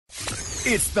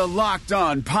It's the Locked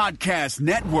On Podcast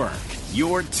Network,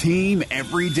 your team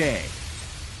every day.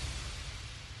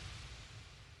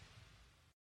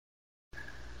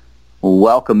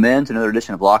 Welcome in to another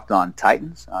edition of Locked On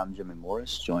Titans. I'm Jimmy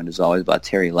Morris, joined as always by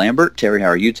Terry Lambert. Terry, how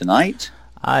are you tonight?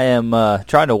 I am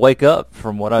trying to wake up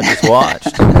from what I just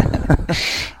watched.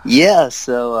 Yeah,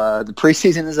 so the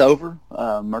preseason is over,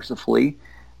 mercifully.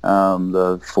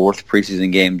 The fourth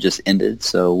preseason game just ended,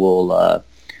 so we'll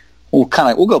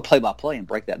go play by play and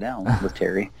break that down with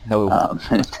Terry. No,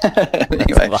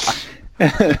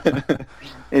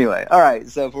 Anyway, all right,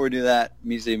 so before we do that,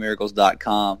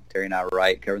 MusicMiracles.com. Terry and I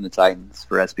write covering the Titans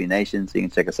for SB Nation, so you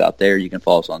can check us out there. You can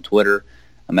follow us on Twitter.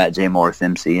 I'm at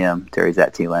JMorrisMCM. Terry's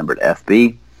at TLambertFB.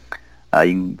 You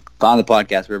can find the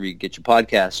podcast wherever you get your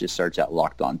podcasts. Just search out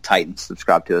Locked On Titans.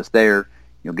 Subscribe to us there.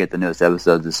 You'll get the newest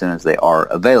episodes as soon as they are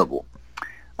available.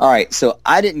 All right, so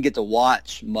I didn't get to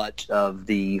watch much of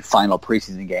the final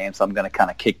preseason game, so I'm going to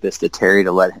kind of kick this to Terry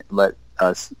to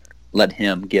let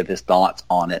him give his thoughts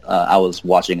on it. I was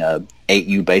watching a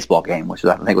 8U baseball game, which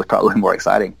I think was probably more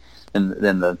exciting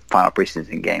than the final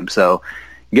preseason game. So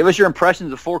give us your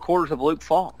impressions of 4 quarters of Luke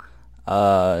Falk.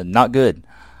 Not good.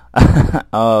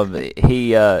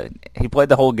 He played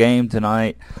the whole game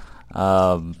tonight.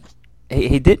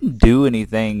 He didn't do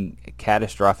anything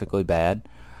catastrophically bad,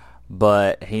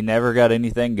 but he never got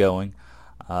anything going.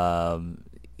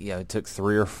 It took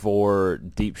 3 or 4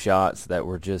 deep shots that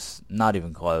were just not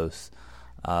even close.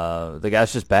 The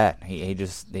guy's just bad. He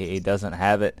doesn't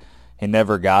have it. He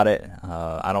never got it.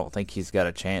 I don't think he's got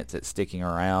a chance at sticking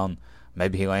around.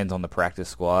 Maybe he lands on the practice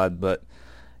squad, but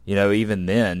even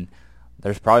then,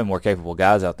 there's probably more capable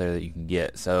guys out there that you can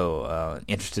get. So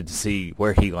interested to see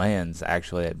where he lands,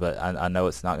 actually. But I know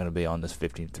it's not going to be on this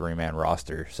 53-man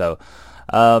roster. So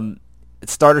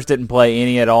starters didn't play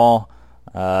any at all.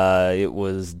 It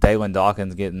was Dalen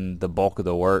Dawkins getting the bulk of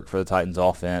the work for the Titans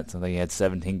offense. I think he had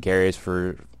 17 carries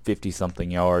for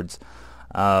 50-something yards.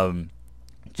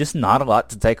 Just not a lot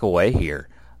to take away here.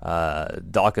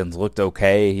 Dawkins looked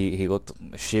okay. He looked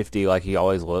shifty like he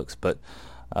always looks, but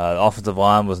the offensive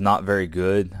line was not very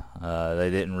good. They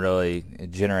didn't really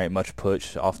generate much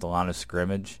push off the line of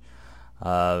scrimmage. You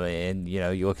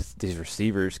look at these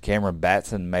receivers. Cameron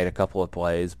Batson made a couple of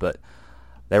plays, but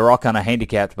they were all kind of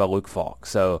handicapped by Luke Falk.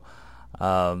 So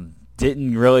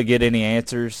didn't really get any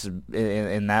answers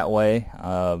in that way.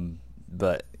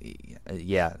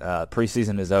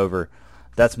 Preseason is over.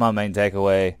 That's my main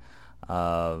takeaway.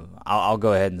 I'll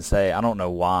go ahead and say I don't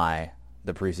know why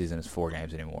the preseason is 4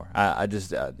 games anymore. I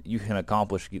just you can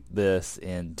accomplish this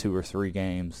in 2 or 3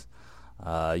 games.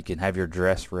 You can have your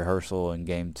dress rehearsal in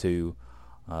game 2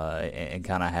 and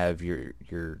kind of have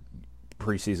your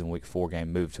preseason week 4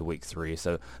 game moved to week 3.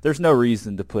 So there's no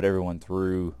reason to put everyone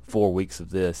through 4 weeks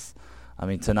of this. I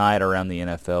mean, tonight around the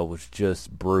NFL was just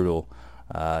brutal.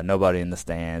 Nobody in the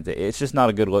stands. It's just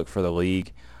not a good look for the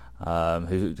league,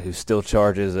 who still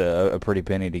charges a pretty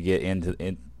penny to get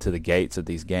into the gates of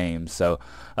these games. So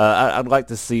I'd like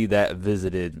to see that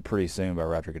visited pretty soon by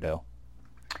Roger Goodell.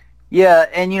 Yeah,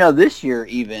 and this year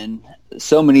even,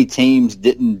 so many teams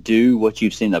didn't do what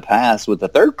you've seen in the past with the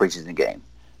third preseason game.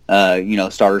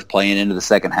 Starters playing into the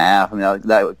second half. I mean,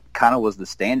 that kind of was the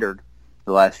standard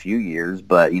the last few years,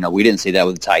 but, we didn't see that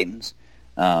with the Titans.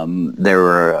 There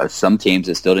were some teams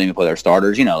that still didn't even play their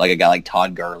starters, like a guy like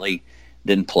Todd Gurley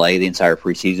didn't play the entire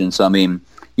preseason. So, I mean,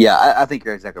 yeah, I think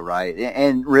you're exactly right.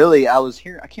 And really, I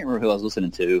can't remember who I was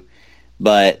listening to,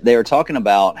 but they were talking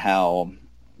about how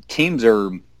teams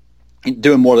are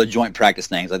doing more of the joint practice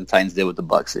things like the Titans did with the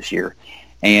Bucs this year.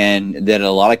 And that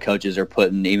a lot of coaches are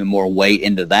putting even more weight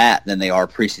into that than they are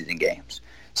preseason games.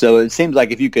 So it seems like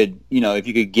if you could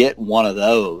get one of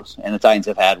those, and the Titans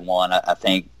have had one, I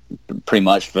think, pretty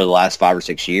much for the last 5 or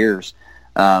 6 years,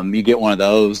 you get one of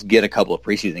those, get a couple of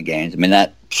preseason games. I mean,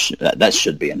 that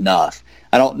should be enough.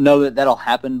 I don't know that that'll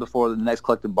happen before the next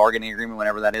collective bargaining agreement,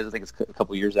 whenever that is. I think it's a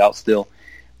couple years out still.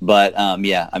 But,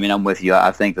 yeah, I mean, I'm with you.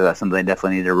 I think that's something they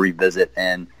definitely need to revisit.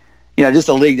 And, just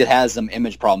a league that has some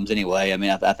image problems anyway, I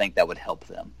mean, I think that would help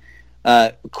them.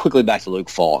 Quickly back to Luke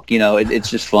Falk.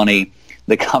 It's just funny,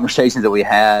 the conversations that we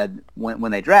had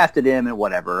when they drafted him and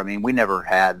whatever. I mean, we never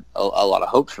had a lot of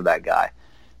hopes for that guy.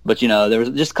 But, there was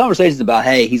just conversations about,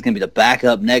 hey, he's going to be the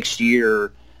backup next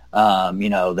year. They won't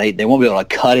be able to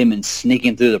cut him and sneak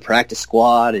him through the practice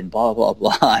squad and blah, blah,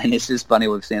 blah. And it's just funny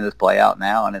we've seen this play out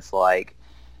now, and it's like,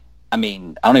 I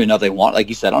mean, I don't even know if they want, like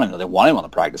you said, I don't even know if they want him on the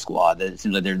practice squad. It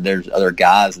seems like there's other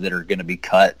guys that are going to be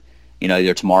cut,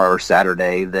 either tomorrow or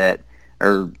Saturday that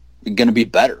are going to be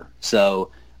better.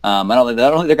 So I don't think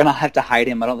they're going to have to hide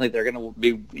him. I don't think they're going to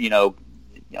be,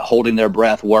 holding their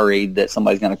breath, worried that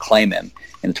somebody's going to claim him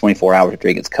in the 24 hours after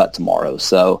he gets cut tomorrow.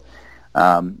 So,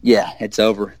 it's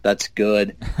over. That's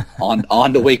good.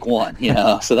 On to week one,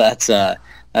 So that's like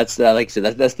I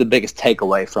said, that's the biggest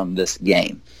takeaway from this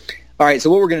game. All right,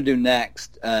 so what we're going to do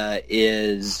next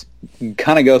is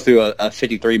kind of go through a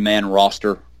 53-man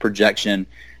roster projection,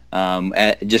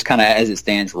 just kind of as it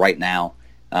stands right now.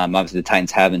 Obviously, the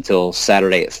Titans have until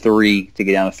Saturday at 3 to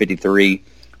get down to 53.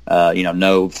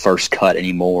 No first cut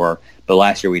anymore. But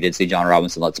last year we did see John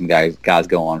Robinson let some guys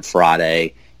go on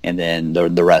Friday, and then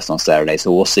the rest on Saturday.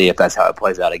 So we'll see if that's how it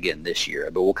plays out again this year.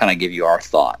 But we'll kind of give you our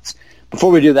thoughts. Before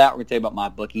we do that, we're going to tell you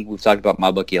about MyBookie. We've talked about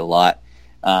MyBookie a lot.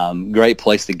 Great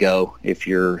place to go if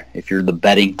you're the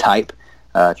betting type.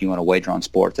 If you want to wager on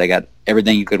sports, they got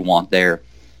everything you could want there.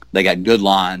 They got good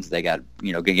lines. They got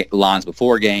good lines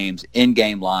before games,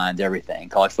 in-game lines, everything.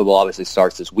 College football obviously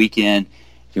starts this weekend.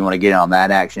 If you want to get in on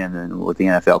that action, and with the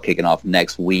NFL kicking off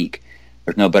next week,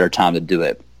 there's no better time to do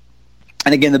it.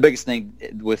 And again, the biggest thing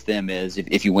with them is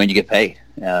if you win, you get paid.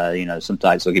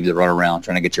 Sometimes they'll give you the runaround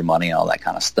trying to get your money and all that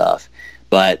kind of stuff.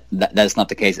 But that's not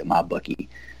the case at MyBookie.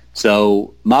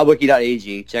 So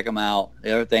MyBookie.ag, check them out.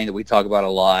 The other thing that we talk about a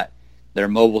lot, their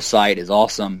mobile site is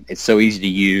awesome. It's so easy to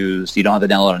use. You don't have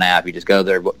to download an app. You just go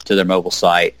there to their mobile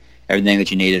site. Everything that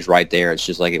you need is right there. It's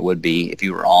just like it would be if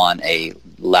you were on a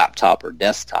laptop or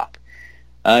desktop.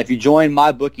 If you join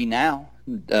MyBookie now,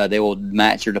 they will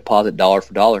match your deposit dollar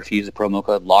for dollar if you use the promo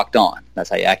code Locked On. That's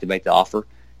how you activate the offer.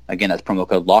 Again, that's promo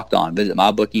code Locked On. Visit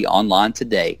MyBookie online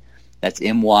today. That's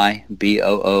MyBookie.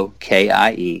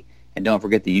 And don't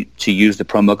forget to use the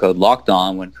promo code Locked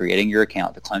On when creating your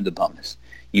account to claim the bonus.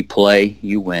 You play,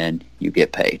 you win, you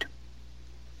get paid.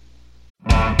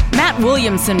 Matt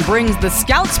Williamson brings the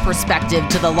scout's perspective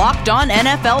to the Locked On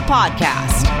NFL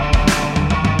podcast.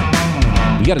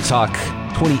 We got to talk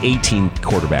 2018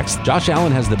 quarterbacks. Josh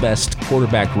Allen has the best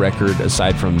quarterback record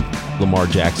aside from Lamar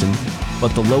Jackson, but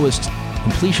the lowest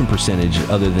completion percentage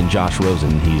other than Josh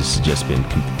Rosen. He's just been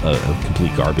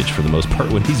complete garbage for the most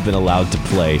part when he's been allowed to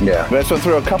play. Yeah, but I just want to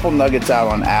throw a couple nuggets out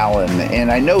on Allen,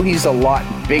 and I know he's a lot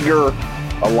bigger,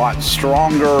 a lot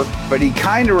stronger, but he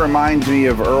kind of reminds me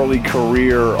of early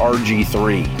career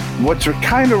RG3. What's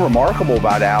kind of remarkable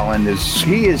about Allen is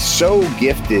he is so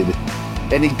gifted,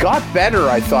 and he got better,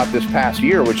 I thought, this past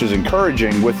year, which is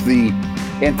encouraging with the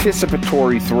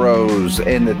anticipatory throws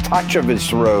and the touch of his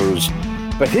throws.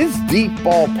 But his deep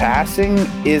ball passing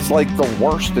is like the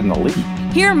worst in the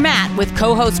league. Hear Matt with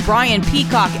co-host Brian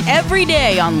Peacock every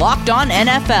day on Locked On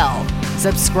NFL.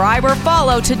 Subscribe or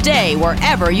follow today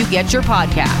wherever you get your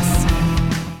podcasts.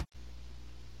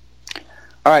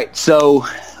 All right, so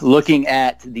looking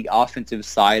at the offensive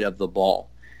side of the ball,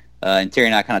 and Terry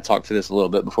and I kind of talked through this a little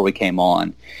bit before we came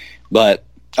on, but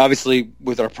obviously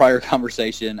with our prior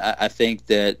conversation, I think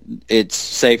that it's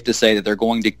safe to say that they're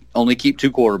going to only keep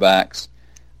two quarterbacks.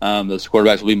 Those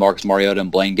quarterbacks will be Marcus Mariota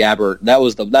and Blaine Gabbert.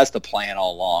 That's the plan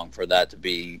all along for that to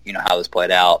be, how this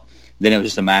played out. Then it was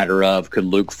just a matter of could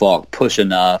Luke Falk push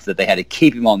enough that they had to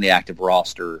keep him on the active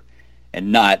roster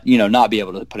and not be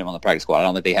able to put him on the practice squad. I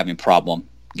don't think they have any problem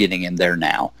getting him there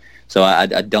now. So I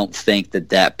don't think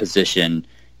that position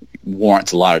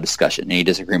warrants a lot of discussion. Any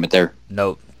disagreement there?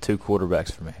 Nope, two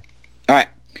quarterbacks for me. All right,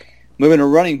 moving to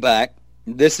running back.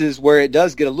 This is where it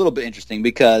does get a little bit interesting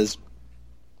because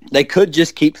they could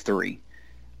just keep three.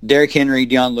 Derrick Henry,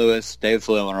 Dion Lewis, David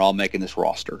Fluellen are all making this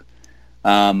roster.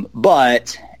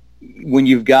 But when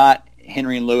you've got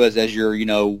Henry and Lewis as your,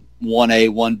 1A,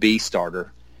 1B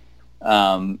starter,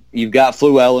 you've got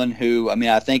Fluellen who,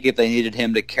 I think if they needed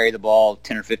him to carry the ball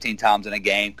 10 or 15 times in a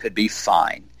game, could be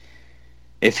fine.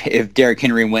 If Derrick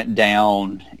Henry went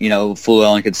down,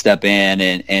 Fluellen could step in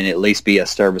and at least be a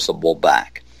serviceable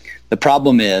back. The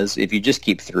problem is if you just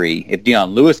keep three, if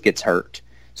Dion Lewis gets hurt,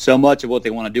 so much of what they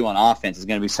want to do on offense is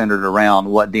going to be centered around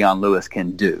what Dion Lewis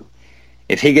can do.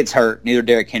 If he gets hurt, neither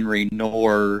Derrick Henry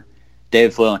nor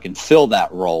David Fluellen can fill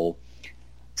that role.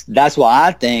 That's why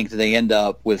I think that they end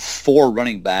up with four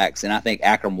running backs, and I think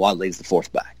Akram Wadley is the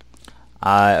fourth back.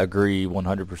 I agree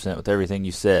 100% with everything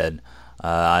you said.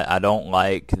 I don't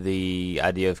like the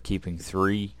idea of keeping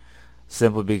three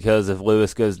simply because if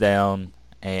Lewis goes down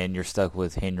and you're stuck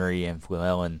with Henry and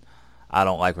Fluellen, I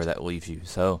don't like where that leaves you.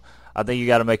 So I think you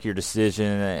got to make your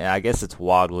decision. I guess it's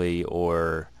Wadley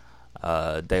or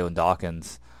Dalen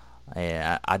Dawkins.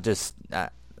 And I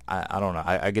don't know.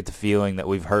 I get the feeling that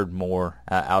we've heard more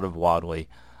out of Wadley.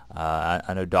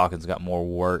 I know Dawkins got more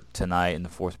work tonight in the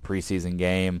fourth preseason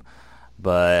game,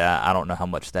 but I don't know how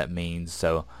much that means.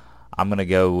 So I'm going to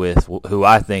go with who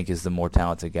I think is the more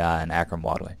talented guy, and Akram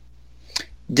Wadley.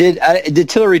 Did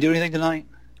Tillery do anything tonight?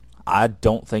 I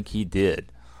don't think he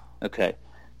did. Okay.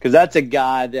 Because that's a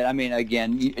guy that, I mean,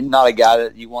 again, not a guy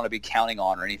that you want to be counting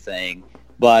on or anything,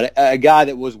 but a guy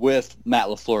that was with Matt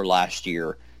LaFleur last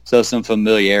year, so some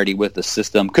familiarity with the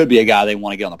system. Could be a guy they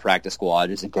want to get on the practice squad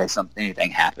just in case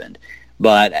anything happened.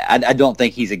 But I don't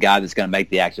think he's a guy that's going to make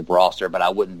the active roster, but I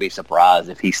wouldn't be surprised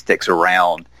if he sticks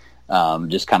around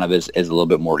just kind of as a little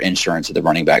bit more insurance at the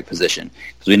running back position,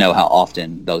 because we know how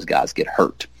often those guys get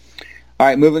hurt. All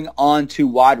right, moving on to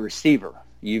wide receiver.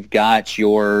 You've got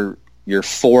your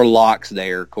 4 locks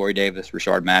there: Corey Davis,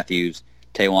 Rashard Matthews,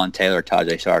 Taywan Taylor,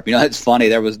 Tajay Sharp. You know, it's funny.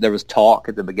 There was talk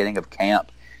at the beginning of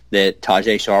camp that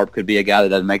Tajay Sharp could be a guy that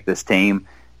doesn't make this team.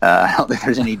 I don't think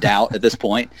there's any doubt at this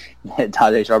point that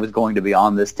Tajay Sharp is going to be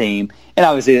on this team. And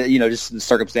obviously, you know, just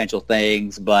circumstantial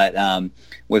things, but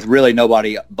with really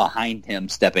nobody behind him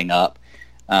stepping up,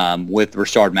 with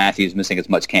Rashard Matthews missing as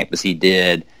much camp as he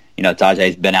did, you know,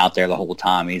 Tajay's been out there the whole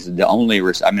time. He's the only, I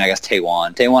guess Taywan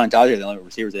and Tajay are the only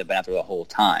receivers that have been out there the whole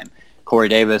time. Corey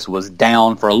Davis was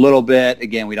down for a little bit.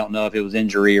 Again, we don't know if it was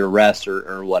injury or rest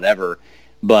or whatever.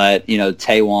 But, you know,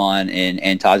 Taywan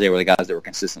and Tajay were the guys that were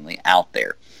consistently out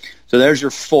there. So there's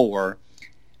your 4.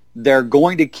 They're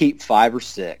going to keep 5 or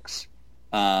 6.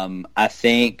 I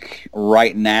think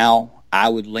right now I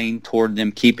would lean toward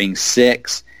them keeping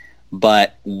 6.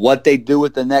 But what they do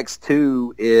with the next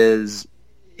 2 is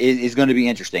going to be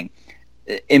interesting.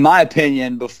 In my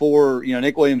opinion, before, you know,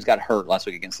 Nick Williams got hurt last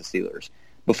week against the Steelers,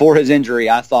 before his injury,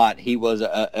 I thought he was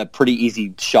a pretty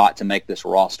easy shot to make this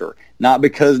roster. Not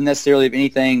because necessarily of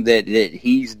anything that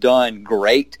he's done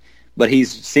great, but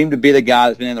he's seemed to be the guy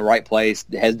that's been in the right place,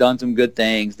 has done some good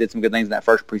things, did some good things in that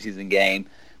first preseason game.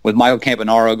 With Michael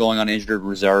Campanaro going on injured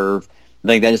reserve, I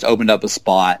think that just opened up a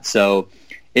spot. So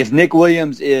if Nick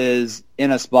Williams is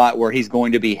in a spot where he's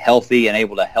going to be healthy and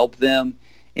able to help them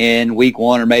in week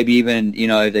 1, or maybe even, you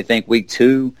know, if they think week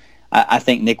 2, I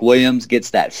think Nick Williams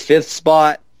gets that 5th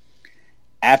spot.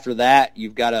 After that,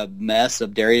 you've got a mess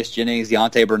of Darius Jennings,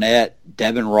 Deontay Burnett,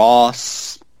 Devin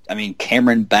Ross. I mean,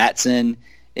 Cameron Batson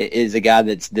is a guy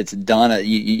that's done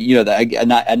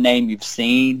a name you've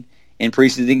seen in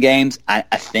preseason games. I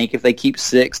think if they keep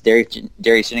 6,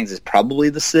 Darius Jennings is probably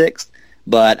the 6th,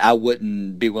 but I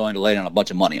wouldn't be willing to lay down a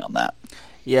bunch of money on that.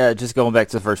 Yeah, just going back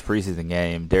to the first preseason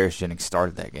game, Darius Jennings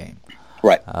started that game.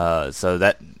 Right. So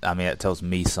that tells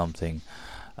me something.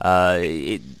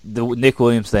 The Nick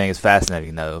Williams thing is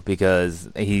fascinating, though, because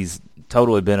he's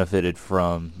totally benefited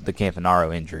from the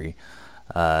Campanaro injury.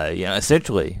 You know,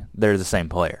 essentially, they're the same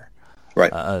player.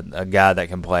 Right. A guy that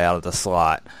can play out of the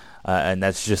slot, and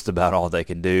that's just about all they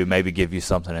can do. Maybe give you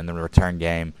something in the return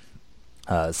game.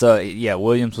 So yeah,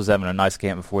 Williams was having a nice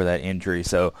camp before that injury.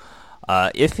 So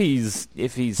if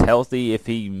he's healthy, if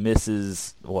he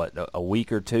misses a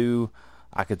week or 2,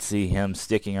 I could see him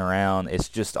sticking around. It's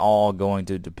just all going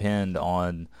to depend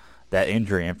on that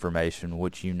injury information,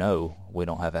 which you know we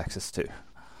don't have access to.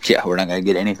 Yeah, we're not going to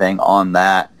get anything on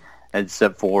that,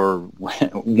 except for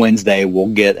Wednesday we'll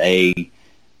get an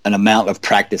amount of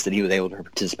practice that he was able to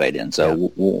participate in. So yeah,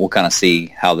 we'll kind of see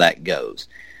how that goes.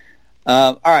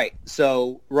 All right,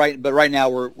 so right now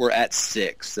we're at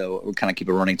 6, so we'll kind of keep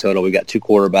a running total. We've got 2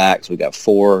 quarterbacks, we've got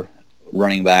 4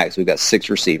 running backs, we've got 6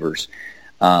 receivers.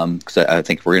 Because I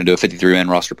think if we're going to do a 53-man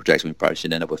roster projection, we probably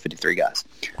should end up with 53 guys.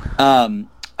 All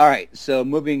right, so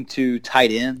moving to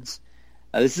tight ends.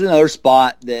 This is another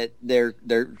spot that there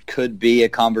could be a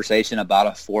conversation about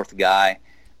a 4th guy,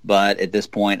 but at this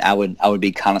point, I would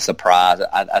be kind of surprised.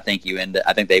 I think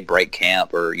they break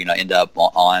camp or end up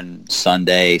on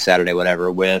Sunday, Saturday,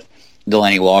 whatever, with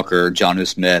Delaney Walker, Jonnu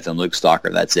Smith, and Luke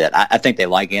Stalker. That's it. I think they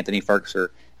like Anthony Ferkser.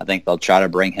 I think they'll try to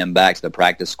bring him back to the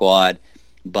practice squad.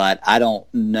 But I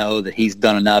don't know that he's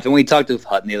done enough. And we talked to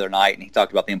Hutton the other night, and he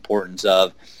talked about the importance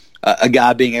of a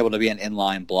guy being able to be an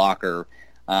inline blocker.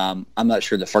 I'm not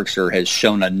sure that Ferkser has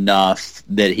shown enough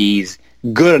that he's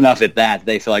good enough at that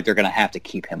they feel like they're going to have to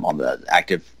keep him on the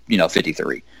active,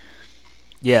 53.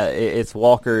 Yeah, it's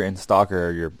Walker and Stalker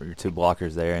are your 2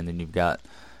 blockers there, and then you've got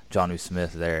Jonnu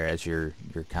Smith there as your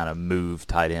kind of move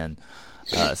tight end.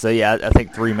 So, yeah, I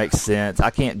think 3 makes sense. I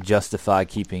can't justify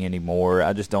keeping any more.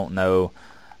 I just don't know.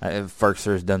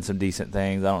 Ferkser's done some decent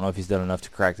things. I don't know if he's done enough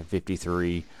to crack the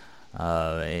 53,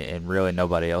 and really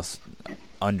nobody else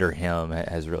under him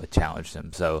has really challenged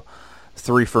him. So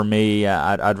 3 for me.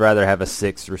 I'd rather have a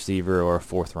 6th receiver or a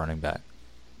 4th running back.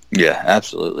 Yeah,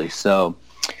 absolutely. So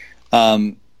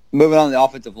moving on to the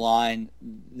offensive line,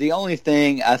 the only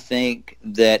thing I think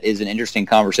that is an interesting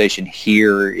conversation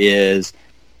here is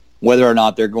whether or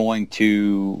not they're going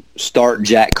to start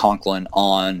Jack Conklin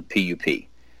on PUP.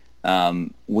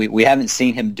 We haven't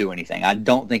seen him do anything. I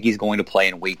don't think he's going to play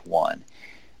in week 1.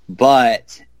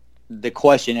 But the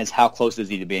question is how close is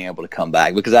he to being able to come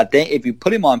back? Because I think if you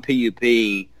put him on PUP,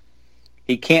 he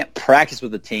can't practice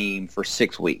with the team for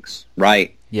 6 weeks,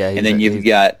 right? Yeah, and then you've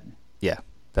got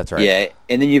that's right. Yeah,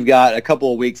 and then you've got a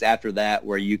couple of weeks after that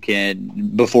where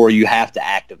before you have to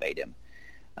activate him.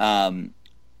 I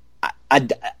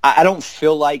don't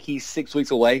feel like he's 6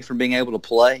 weeks away from being able to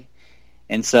play.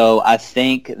 And so I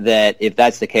think that if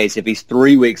that's the case, if he's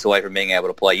 3 weeks away from being able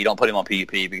to play, you don't put him on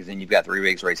PUP because then you've got 3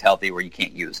 weeks where he's healthy where you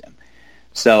can't use him.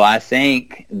 So I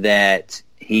think that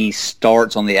he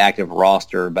starts on the active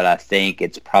roster, but I think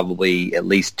it's probably at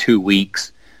least 2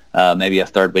 weeks, maybe a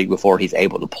third week before he's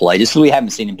able to play, just because we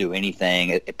haven't seen him do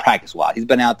anything practice-wise. He's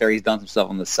been out there. He's done some stuff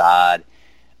on the side.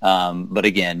 But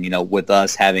again, with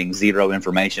us having zero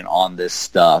information on this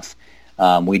stuff,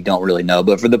 we don't really know.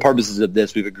 But for the purposes of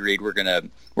this, we've agreed we're gonna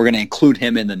include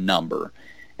him in the number.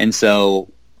 And so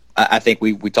I think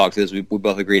we talked to this. We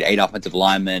both agreed 8 offensive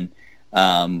linemen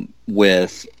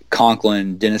with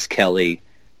Conklin, Dennis Kelly,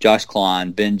 Josh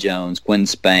Klein, Ben Jones, Quinn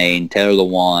Spain, Taylor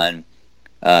Lewan,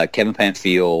 Kevin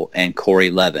Pamphile, and Corey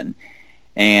Levin.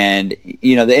 And the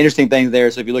interesting thing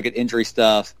there. So if you look at injury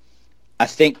stuff, I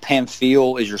think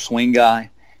Pamphile is your swing guy.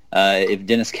 If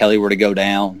Dennis Kelly were to go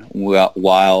down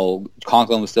while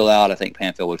Conklin was still out, I think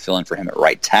Pamphile would fill in for him at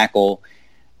right tackle.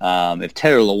 If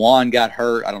Taylor Lewan got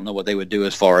hurt, I don't know what they would do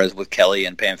as far as with Kelly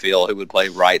and Pamphile, who would play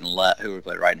right and left, who would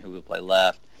play right and who would play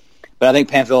left. But I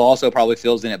think Pamphile also probably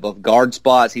fills in at both guard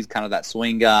spots. He's kind of that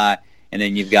swing guy. And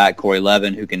then you've got Corey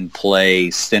Levin who can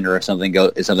play center if something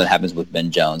happens with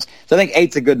Ben Jones. So I think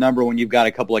 8's a good number when you've got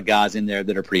a couple of guys in there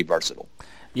that are pretty versatile.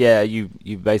 Yeah, you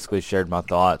basically shared my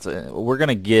thoughts. We're going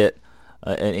to get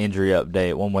an injury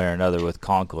update one way or another with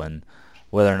Conklin,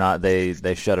 whether or not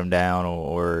they shut him down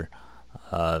or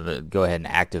go ahead and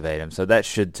activate him. So that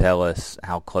should tell us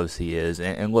how close he is.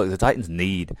 And look, the Titans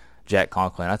need Jack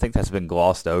Conklin. I think that's been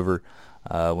glossed over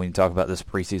when you talk about this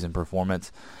preseason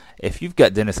performance. If you've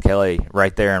got Dennis Kelly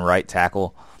right there in right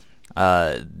tackle,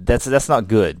 that's not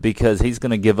good because he's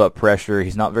going to give up pressure.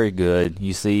 He's not very good.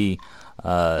 You see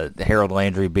Harold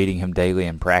Landry beating him daily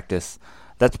in practice.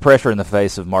 That's pressure in the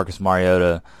face of Marcus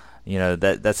Mariota.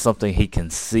 That's something he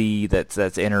can see.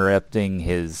 That's interrupting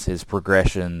his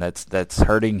progression. That's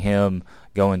hurting him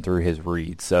going through his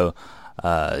reads. So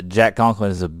Jack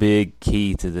Conklin is a big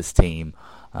key to this team,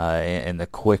 and the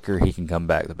quicker he can come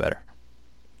back, the better.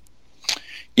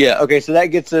 Yeah. Okay. So that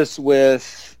gets us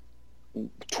with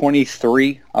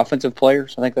 23 offensive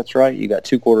players. I think that's right. You got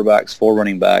 2 quarterbacks, 4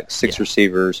 running backs, 6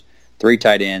 receivers, 3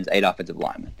 tight ends, 8 offensive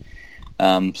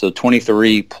linemen. So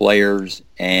 23 players,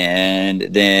 and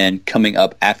then coming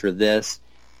up after this,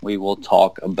 we will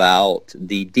talk about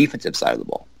the defensive side of the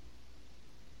ball.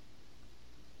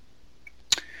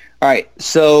 All right,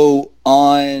 so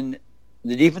on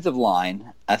the defensive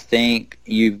line, I think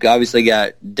you've obviously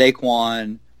got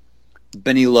Daquan,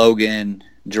 Benny Logan,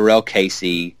 Jarrell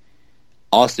Casey,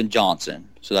 Austin Johnson.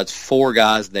 So that's 4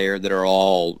 guys there that are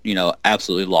all,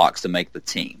 absolutely locks to make the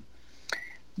team.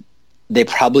 They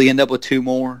probably end up with 2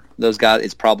 more. Those guys,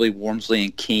 it's probably Wormsley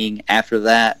and King after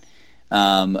that.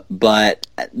 But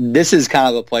this is kind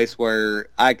of a place where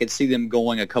I could see them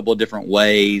going a couple of different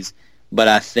ways, but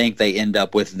I think they end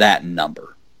up with that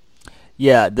number.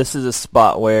 Yeah, this is a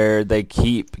spot where they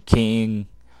keep King,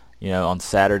 on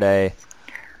Saturday.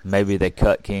 Maybe they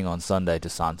cut King on Sunday to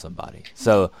sign somebody.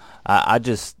 So I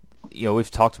just,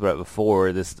 we've talked about it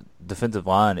before. This defensive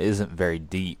line isn't very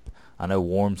deep. I know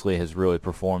Wormsley has really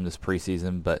performed this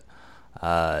preseason, but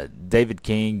David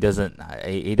King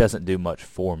doesn't do much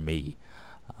for me.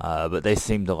 But they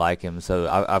seem to like him, so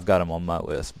I've got him on my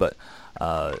list. But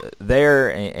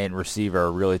there and receiver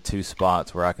are really 2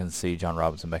 spots where I can see John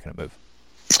Robinson making a move.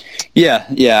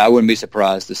 Yeah, I wouldn't be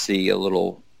surprised to see a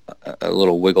little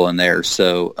wiggle in there.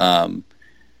 So,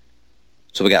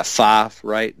 so we got 5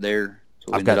 right there.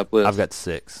 So I've got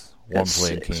 6.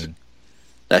 Wormsley and King.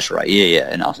 That's right. Yeah,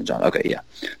 and Austin Johnson. Okay, yeah.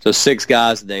 So 6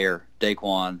 guys there: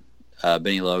 Daquan,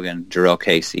 Benny Logan, Jarrell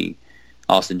Casey,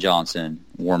 Austin Johnson,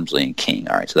 Wormsley, and King.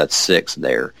 All right, so that's 6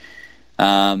 there.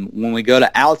 When we go to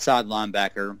outside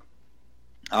linebacker,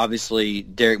 obviously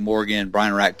Derek Morgan,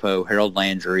 Brian Rakpo, Harold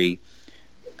Landry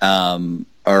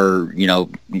are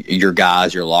your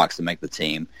guys, your locks to make the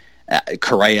team.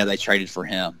 Correa, they traded for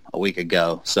him a week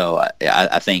ago, so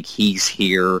I think he's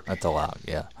here. That's allowed,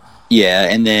 yeah. Yeah,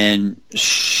 and then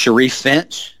Sharif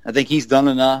Finch, I think he's done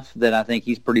enough that I think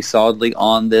he's pretty solidly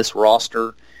on this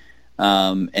roster.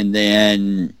 And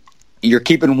then you're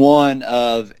keeping one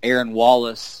of Aaron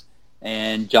Wallace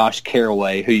and Josh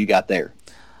Caraway. Who you got there?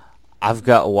 I've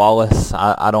got Wallace.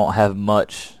 I don't have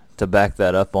much to back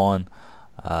that up on.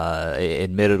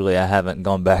 Admittedly, I haven't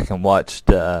gone back and watched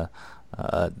the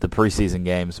preseason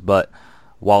games, but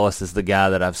Wallace is the guy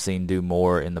that I've seen do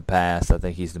more in the past. I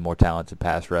think he's the more talented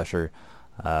pass rusher.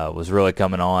 Was really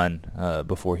coming on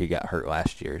before he got hurt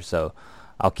last year. So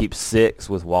I'll keep 6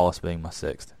 with Wallace being my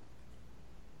 6th.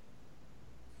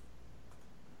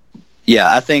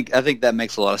 Yeah, I think that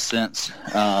makes a lot of sense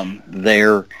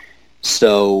there.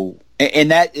 So, and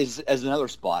that is as another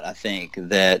spot I think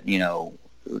that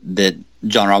that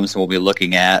John Robinson will be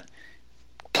looking at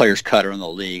players cutter in the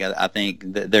league. I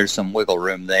think that there's some wiggle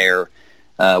room there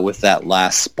with that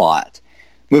last spot.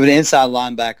 Moving to inside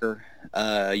linebacker,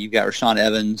 you've got Rashaan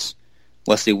Evans,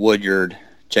 Wesley Woodyard,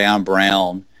 Jayon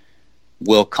Brown,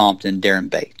 Will Compton, Darren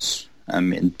Bates. I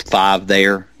mean, 5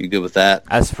 there. You good with that?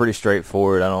 That's pretty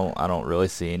straightforward. I don't really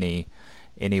see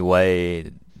any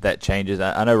way that changes.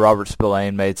 I know Robert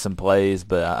Spillane made some plays,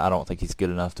 but I don't think he's good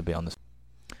enough to be on this.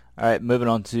 All right, moving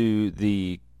on to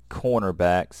the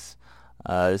cornerbacks.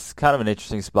 This is kind of an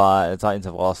interesting spot. The Titans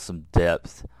have lost some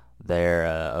depth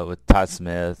there with Ty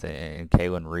Smith and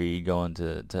Kalen Reed going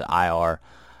to IR.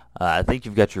 I think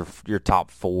you've got your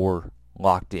top 4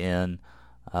 locked in.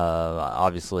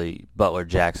 Obviously, Butler,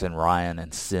 Jackson, Ryan,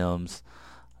 and Sims.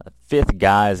 5th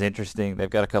guy is interesting. They've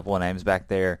got a couple of names back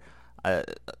there.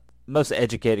 Most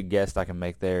educated guess I can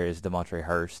make there is Demontre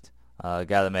Hurst, a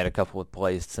guy that made a couple of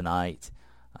plays tonight,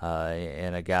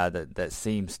 and a guy that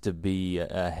seems to be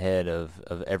ahead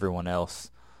of everyone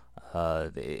else,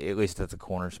 at least at the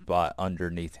corner spot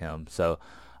underneath him. So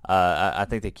I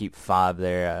think they keep 5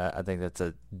 there. I think that's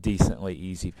a decently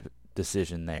easy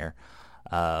decision there.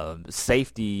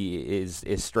 Safety is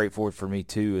straightforward for me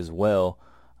too as well.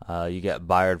 You got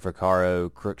Bayard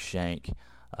Vaccaro, Crookshank,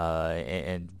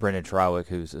 and Brendan Triwick,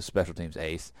 who's a special teams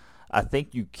ace. I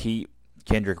think you keep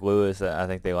Kendrick Lewis. I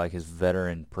think they like his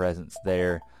veteran presence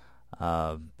there.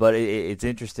 But it's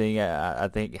interesting. I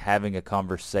think having a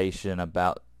conversation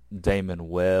about Damon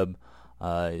Webb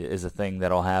is a thing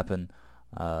that'll happen.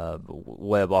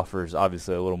 Webb offers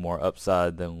obviously a little more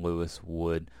upside than Lewis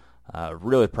would.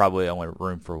 Really probably only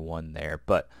room for 1 there,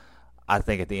 but I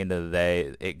think at the end of the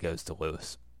day, it goes to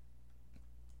Lewis.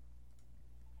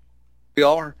 We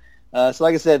are. So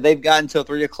like I said, they've got until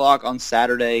 3 o'clock on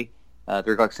Saturday,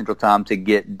 3 o'clock Central Time, to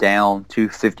get down to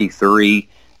 53.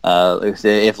 Like I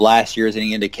said, if last year is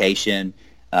any indication,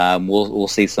 we'll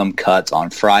see some cuts on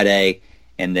Friday,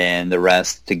 and then the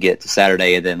rest to get to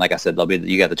Saturday. And then, like I said,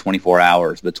 you got the 24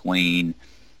 hours between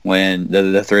when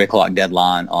the 3 o'clock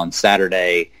deadline on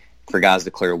Saturday for guys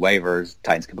to clear waivers.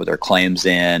 Titans can put their claims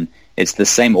in. It's the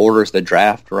same order as the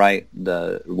draft, right?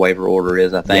 The waiver order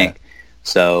is, I think. Yeah.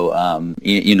 So,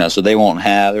 so they won't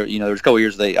have, there's a couple of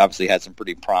years they obviously had some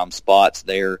pretty prime spots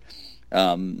there.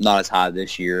 Not as high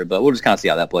this year, but we'll just kind of see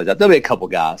how that plays out. There'll be a couple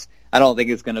guys. I don't think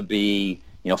it's going to be,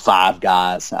 5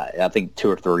 guys. I think 2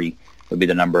 or 3 would be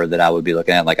the number that I would be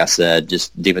looking at. Like I said,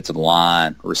 just defensive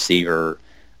line, receiver,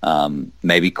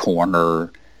 maybe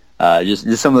corner,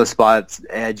 just some of the spots,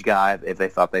 edge guy, if they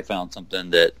thought they found something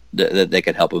that they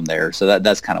could help them there. So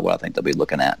that's kind of what I think they'll be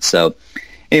looking at. So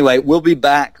anyway, we'll be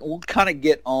back. We'll kind of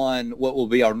get on what will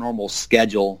be our normal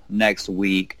schedule next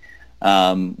week.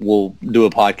 We'll do a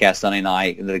podcast Sunday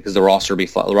night because the roster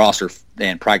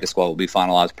and practice squad will be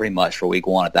finalized pretty much for week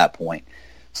 1 at that point.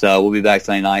 So we'll be back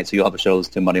Sunday night. So you'll have a show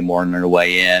to Monday morning on the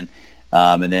way in.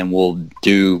 And then we'll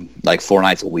do like 4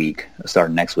 nights a week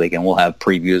starting next week. And we'll have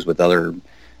previews with other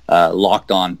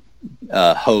locked on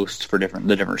hosts for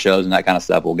the different shows and that kind of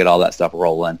stuff. We'll get all that stuff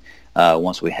rolling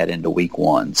once we head into week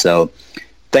 1. So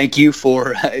thank you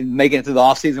for making it through the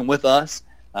off season with us.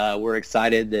 We're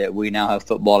excited that we now have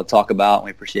football to talk about, and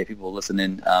we appreciate people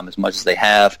listening as much as they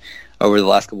have over the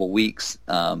last couple of weeks.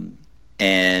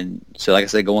 And so, like I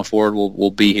said, going forward, we'll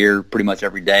be here pretty much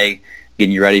every day,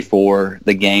 getting you ready for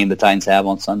the game the Titans have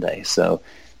on Sunday. So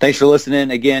thanks for listening.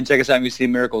 Again, check us out at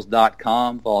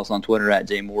MusicCityMiracles.com. Follow us on Twitter at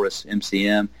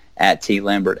JMorrisMCM, at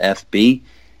TLambertFB,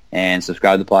 and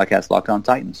subscribe to the podcast Locked On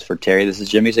Titans. For Terry, this is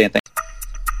Jimmy saying thanks.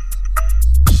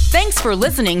 Thanks for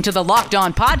listening to the Locked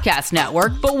On Podcast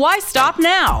Network, but why stop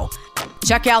now?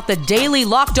 Check out the daily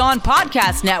Locked On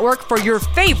Podcast Network for your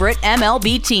favorite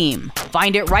MLB team.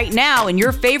 Find it right now in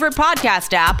your favorite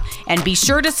podcast app, and be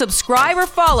sure to subscribe or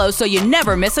follow so you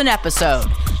never miss an episode.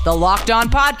 The Locked On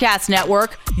Podcast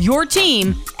Network, your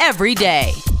team every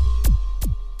day.